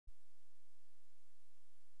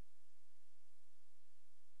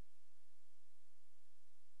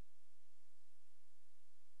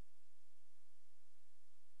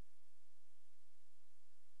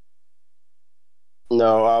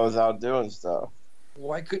No, I was out doing stuff.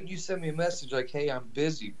 Why couldn't you send me a message like, "Hey, I'm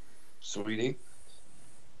busy, sweetie"?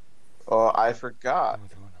 Oh, I forgot.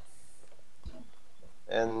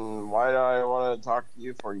 And why do I want to talk to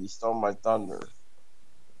you for? You stole my thunder.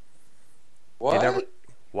 What? You never.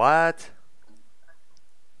 What?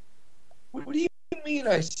 What do you mean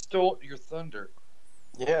I stole your thunder?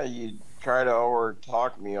 Yeah, you try to over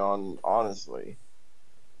talk me on honestly.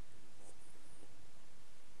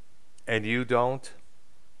 And you don't?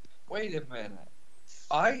 Wait a minute.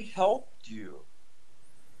 I helped you.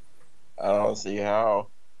 I don't see how.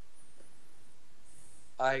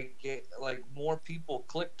 I get like more people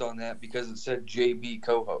clicked on that because it said JB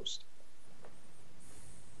co-host.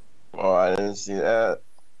 Well, I didn't see that.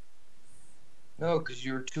 No, because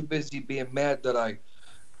you were too busy being mad that I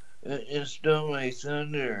stole my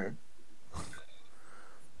thunder.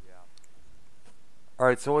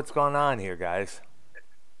 Alright, so what's going on here, guys?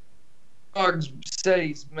 Bugs said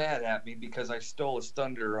he's mad at me because I stole his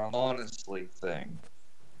thunder on honestly thing.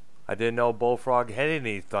 I didn't know Bullfrog had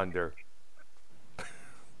any thunder.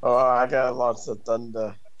 Oh, I got lots of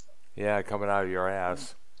thunder. Yeah, coming out of your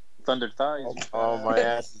ass. Thunder thighs. Oh, my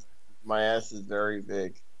ass is very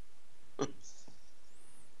big.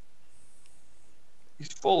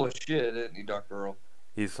 He's full of shit, isn't he, Dr. Earl?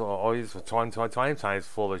 He's 20 times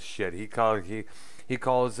full of shit. He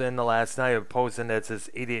calls in the last night posting that's this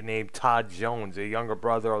idiot named Todd Jones, a younger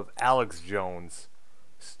brother of Alex Jones.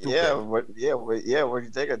 Stupid. Yeah, what do you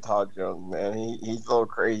think of Todd Jones, man? He's a little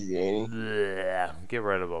crazy, ain't he? Yeah, get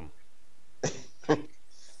rid of him.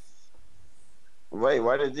 Wait,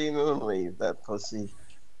 why did D Moon leave? That pussy.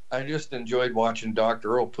 I just enjoyed watching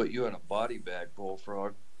Dr. Earl put you in a body bag,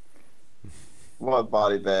 Bullfrog. What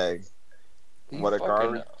body bag? What a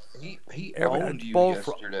garbage. He owned you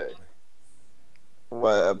yesterday.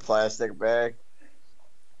 What, a plastic bag?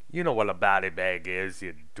 You know what a body bag is,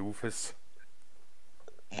 you doofus.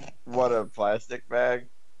 What, a plastic bag?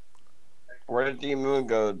 Where did D Moon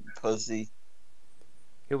go, pussy?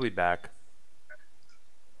 He'll be back.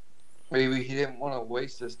 Maybe he didn't want to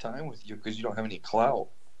waste his time with you because you don't have any clout.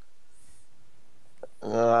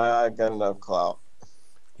 I got enough clout.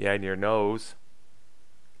 Yeah, in your nose.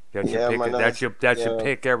 That's Yeah, your my pick. nose, That's yeah. your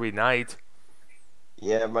pick every night.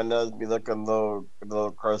 Yeah, my nose be looking a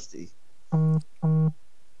little crusty.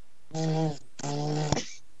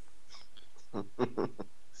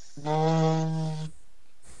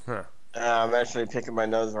 Huh. I'm actually picking my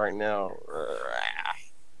nose right now.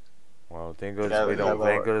 Well, thank goodness we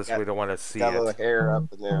don't want to see Got a little it. hair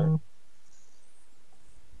up in there.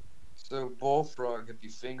 So, Bullfrog, have you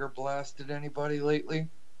finger blasted anybody lately?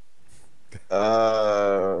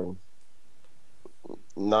 No,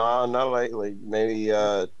 not lately. Maybe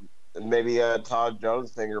Todd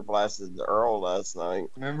Jones finger blasted Earl last night.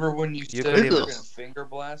 Remember when you said couldn't you were even- going to finger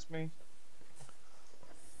blast me?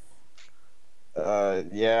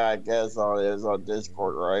 Yeah, I guess it was on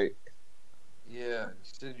Discord, right? Yeah, you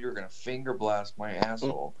said you were going to finger blast my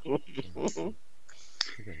asshole.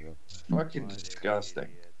 Fucking disgusting.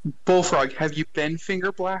 Bullfrog, have you been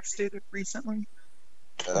finger blasted recently?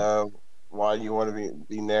 Why do you want to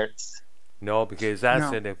be next? No, because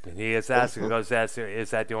he is asking because is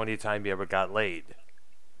that the only time you ever got laid?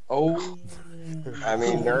 Oh. I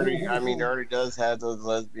mean, Nerdy does have those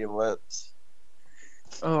lesbian lips.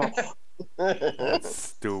 Oh. That's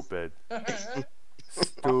stupid. I'll take the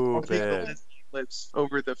Stupid. lesbian lips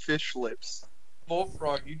over the fish lips.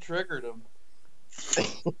 Bullfrog, you triggered him.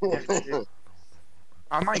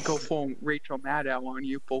 I might go full Rachel Maddow on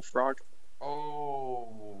you, Bullfrog.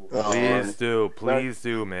 Oh. Please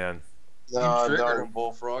do, man. You triggered him,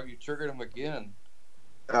 Bullfrog. You triggered him again.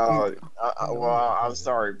 Oh, well, I'm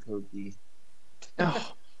sorry, Pookie.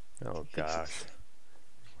 Oh. Oh gosh.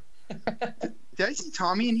 Did I see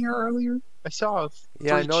Tommy in here earlier? I saw.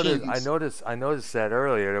 Yeah, I three noticed. chins. I noticed that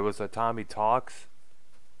earlier. There was a Tommy Talks.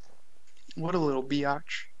 What a little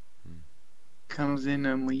biatch. Comes in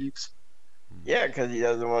and leaves. Yeah, because he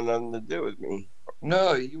doesn't want nothing to do with me.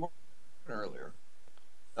 No, you weren't earlier.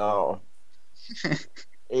 Oh.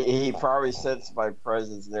 He probably sensed my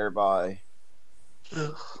presence nearby.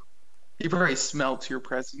 Ugh. He probably smelt your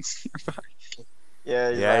presence nearby. Yeah,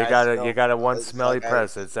 You got a one smelly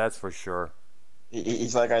presence, that's for sure.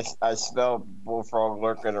 He's like, I smell Bullfrog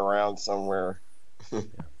lurking around somewhere. Yeah.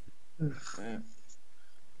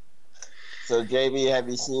 So, JB, have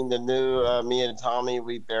you seen the new me and Tommy?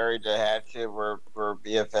 We buried the hatchet. We're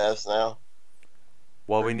BFFs now.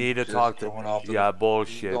 Well, we need to talk to.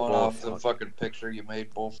 Bullshit. Going off the fucking picture you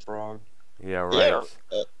made, Bullfrog. Yeah, right.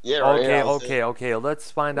 Yeah, right. Okay.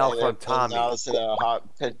 Let's find out from Tommy. I was in a hot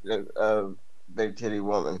picture of big titty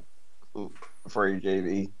woman. for you,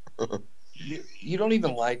 JB. You don't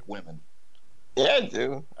even like women. Yeah, I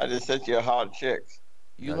do. I just sent you a hot chick.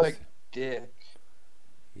 You Nice. like dick.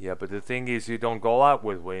 Yeah, but the thing is, you don't go out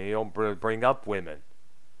with women. You don't bring up women.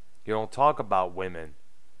 You don't talk about women.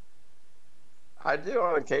 I do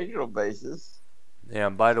on an occasional basis. Yeah,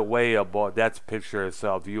 and by the way, that's a picture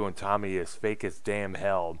of you and Tommy is fake as damn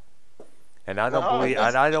hell. And I don't No, believe,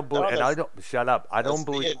 that's- and I don't believe, no, and I that's- don't, shut up. I don't That's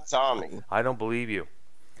believe, me and Tommy. I don't believe you.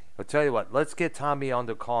 I'll tell you what, let's get Tommy on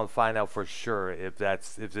the call and find out for sure if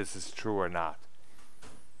this is true or not.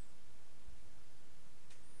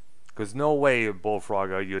 Because no way,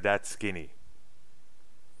 Bullfrog, are you that skinny.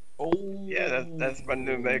 Oh. Yeah, that's my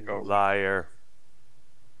new makeover. Liar.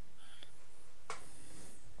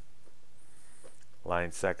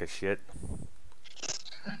 Lying sack of shit.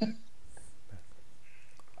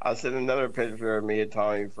 I'll send another picture of me and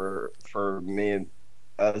Tommy for me and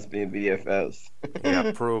us being BFFs.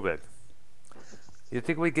 Yeah, prove it. You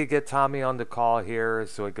think we could get Tommy on the call here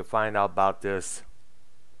so we could find out about this?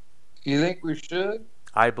 You think we should?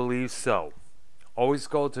 I believe so. Always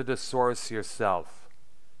go to the source yourself.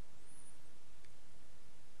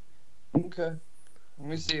 Okay. Let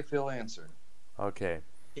me see if he'll answer. Okay.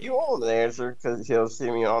 He won't answer because he'll see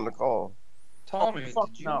me on the call. Tommy, fuck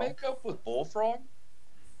did you no. make up with Bullfrog?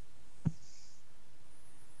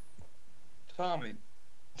 Tommy.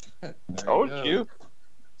 There Told go. you.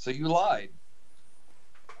 So you lied.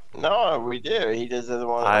 No, we did. He just doesn't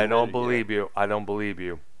want to. I don't believe you. I don't believe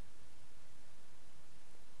you.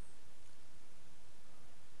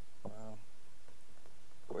 Wow.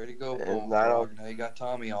 Way to go, And Bullfrog. Now you got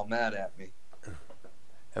Tommy all mad at me.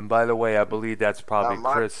 And by the way, I believe that's probably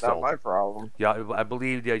Not Crystal. my problem. Yeah, I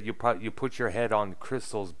believe that you put your head on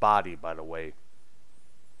Crystal's body. By the way,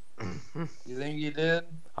 You think you did?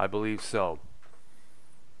 I believe so.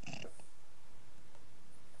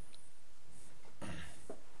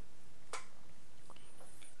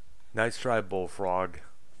 Nice try, Bullfrog.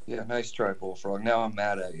 Yeah, nice try, Bullfrog. Now I'm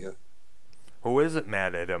mad at you. Who isn't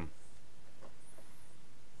mad at him?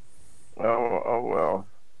 Oh well.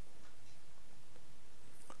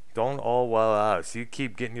 Don't all well us. You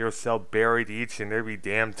keep getting yourself buried each and every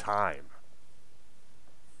damn time.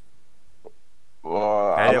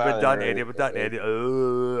 Well, I I'm never out done of it.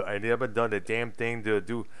 here. I never done a damn thing to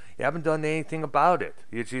do. You haven't done anything about it.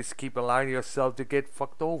 You just keep allowing yourself to get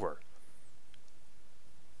fucked over.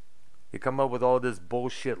 You come up with all this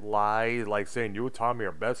bullshit lie, like saying you and Tommy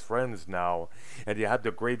are best friends now, and you have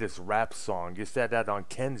the greatest rap song. You said that on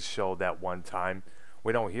Ken's show that one time.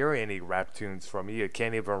 We don't hear any rap tunes from you. You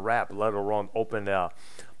can't even rap, let alone open a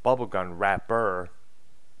bubblegum rapper.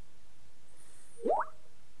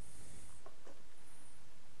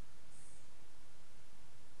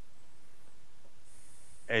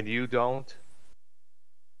 And you don't?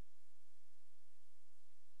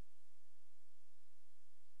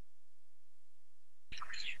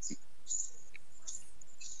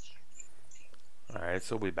 Alright,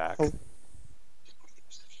 so we back.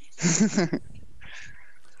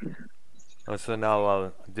 So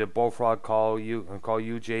now, did Bullfrog call you,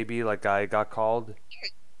 JB, like I got called?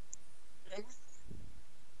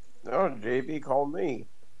 No, JB called me.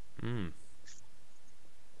 Hmm.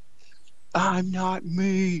 I'm not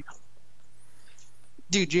me.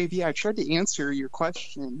 Dude, JB, I tried to answer your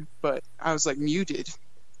question, but I was like muted.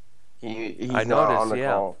 He's I not noticed, on the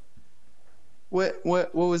yeah. call.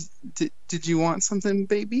 What was, did you want something,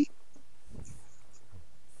 baby?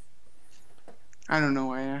 I don't know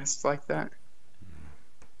why I asked like that.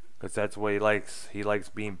 Because that's what he likes. He likes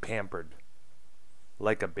being pampered.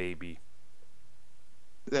 Like a baby.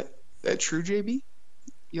 That true, JB?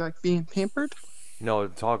 You like being pampered? No,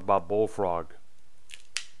 talk about Bullfrog.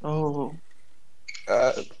 Oh.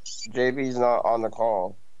 JB's not on the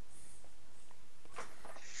call.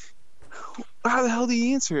 How the hell did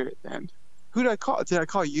he answer it then? Who did I call? Did I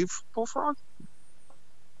call you, Bullfrog?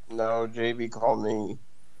 No, JB called me.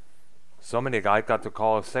 So many guys got the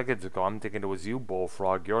call seconds ago. I'm thinking it was you,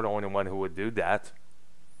 Bullfrog. You're the only one who would do that.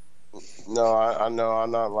 No, I know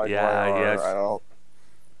I'm not like Yeah, YR. yes.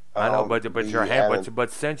 I know, but haven't-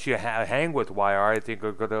 but since you hang with YR, I think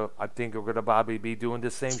you're gonna probably be doing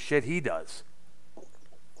the same shit he does.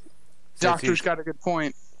 Since Doctor's he's- got a good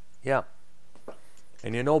point. Yeah.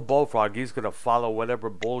 And you know Bullfrog, he's gonna follow whatever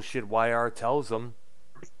bullshit YR tells him.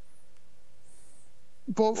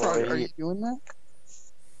 Bullfrog, Well, are you doing that?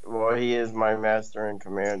 Well, he is my master and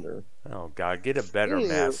commander. Oh God, get a better Ew.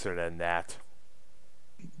 master than that.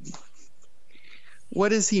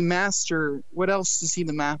 What is he master? What else is he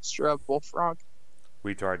the master of, Bullfrog?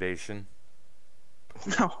 Retardation.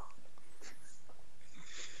 No.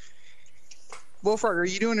 Bullfrog, are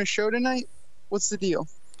you doing a show tonight? What's the deal?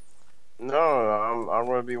 No, I'm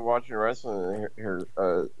going to be watching wrestling here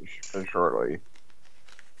shortly.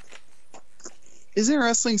 Isn't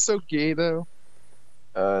wrestling so gay though?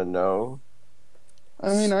 No. I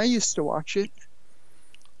mean, I used to watch it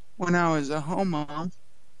when I was a homo.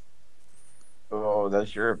 Oh,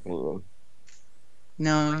 that's your opinion.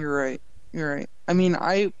 No, you're right. You're right. I mean,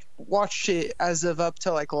 I watched it as of up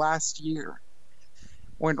to like last year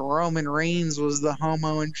when Roman Reigns was the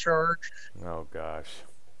homo in charge. Oh gosh.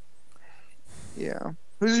 Yeah.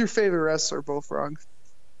 Who's your favorite wrestler, Bullfrog?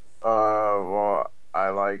 Well,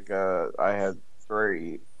 I had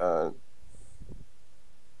three. I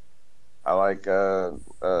like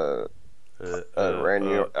Randy.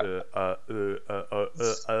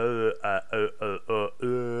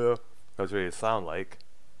 That's what you sound like.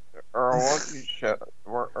 Earl, why don't you shut?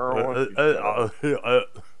 Earl, why don't you shut up?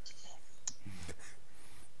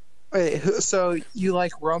 Wait, so you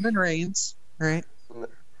like Roman Reigns, right?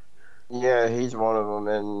 Yeah, he's one of them,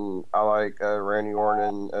 and I like Randy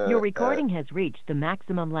Orton. Your recording has reached the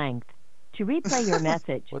maximum length. To replay your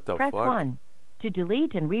message, What the press fuck? 1. To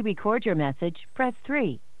delete and re-record your message, press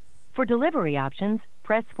 3. For delivery options,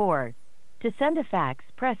 press 4. To send a fax,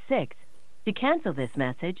 press 6. To cancel this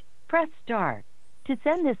message, press star. To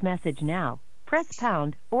send this message now, press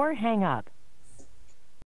pound or hang up.